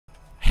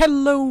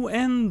Hello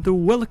and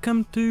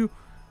welcome to,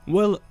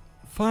 well,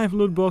 5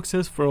 loot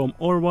boxes from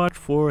Overwatch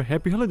for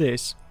Happy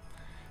Holidays.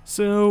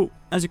 So,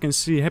 as you can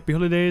see, Happy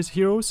Holidays,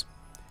 heroes.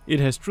 It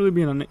has truly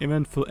been an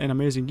eventful and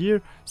amazing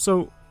year.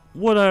 So,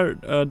 what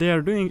they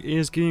are doing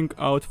is giving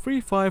out free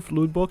 5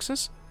 loot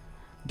boxes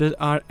that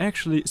are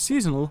actually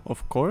seasonal,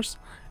 of course.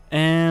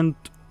 And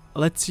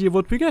let's see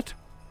what we get.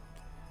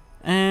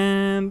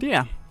 And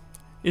yeah,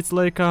 it's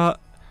like a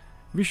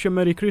Wish You a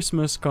Merry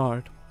Christmas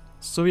card.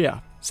 So yeah,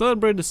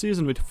 celebrate the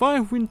season with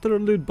 5 winter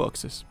loot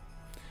boxes.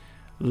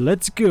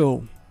 Let's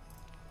go.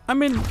 I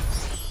mean,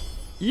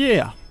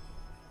 yeah.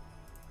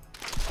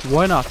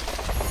 Why not?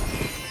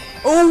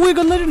 Oh, we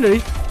got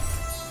legendary.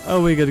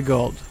 Oh, we got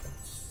gold.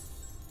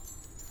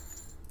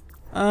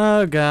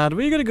 Oh god,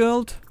 we got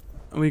gold.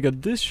 We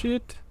got this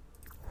shit.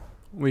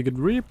 We got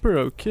Reaper,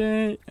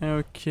 okay,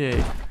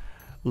 okay.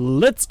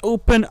 Let's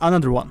open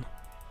another one.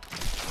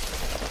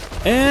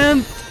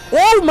 And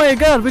oh my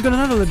god, we got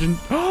another legend.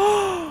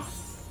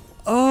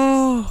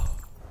 Oh,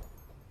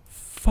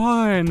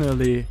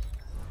 finally.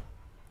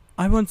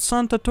 I want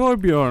Santa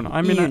Torbjorn.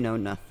 I mean, you know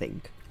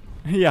nothing.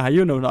 Yeah,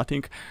 you know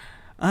nothing.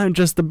 I'm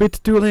just a bit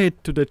too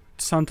late to the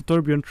Santa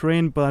Torbjorn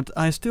train, but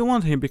I still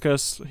want him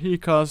because he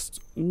costs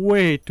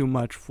way too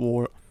much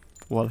for...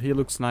 Well, he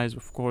looks nice,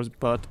 of course,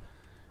 but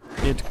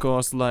it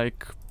costs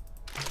like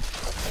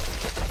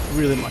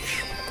really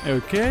much.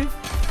 Okay,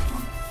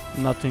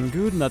 nothing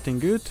good, nothing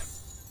good.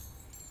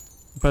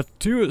 But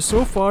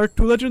so far,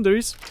 2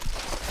 legendaries.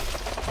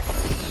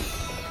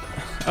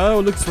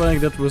 Oh, looks like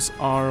that was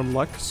our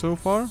luck so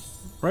far,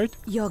 right?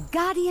 Your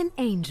guardian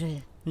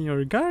angel.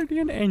 Your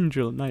guardian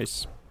angel,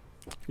 nice.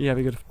 Yeah,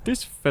 we got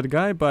this fat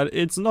guy, but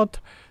it's not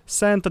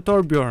Santa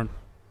Torbjorn.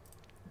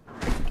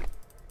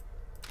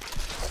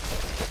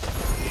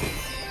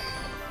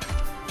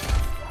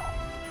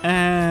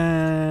 And...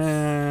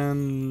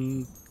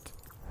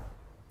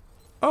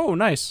 oh,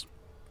 nice.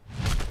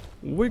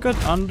 We got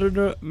under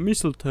the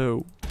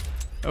mistletoe.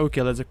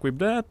 Okay, let's equip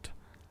that.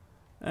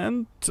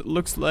 And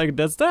looks like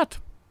that's that.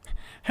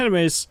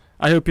 Anyways,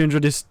 I hope you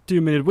enjoyed this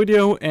 2-minute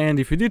video, and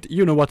if you did,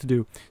 you know what to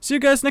do. See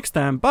you guys next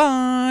time,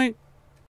 bye!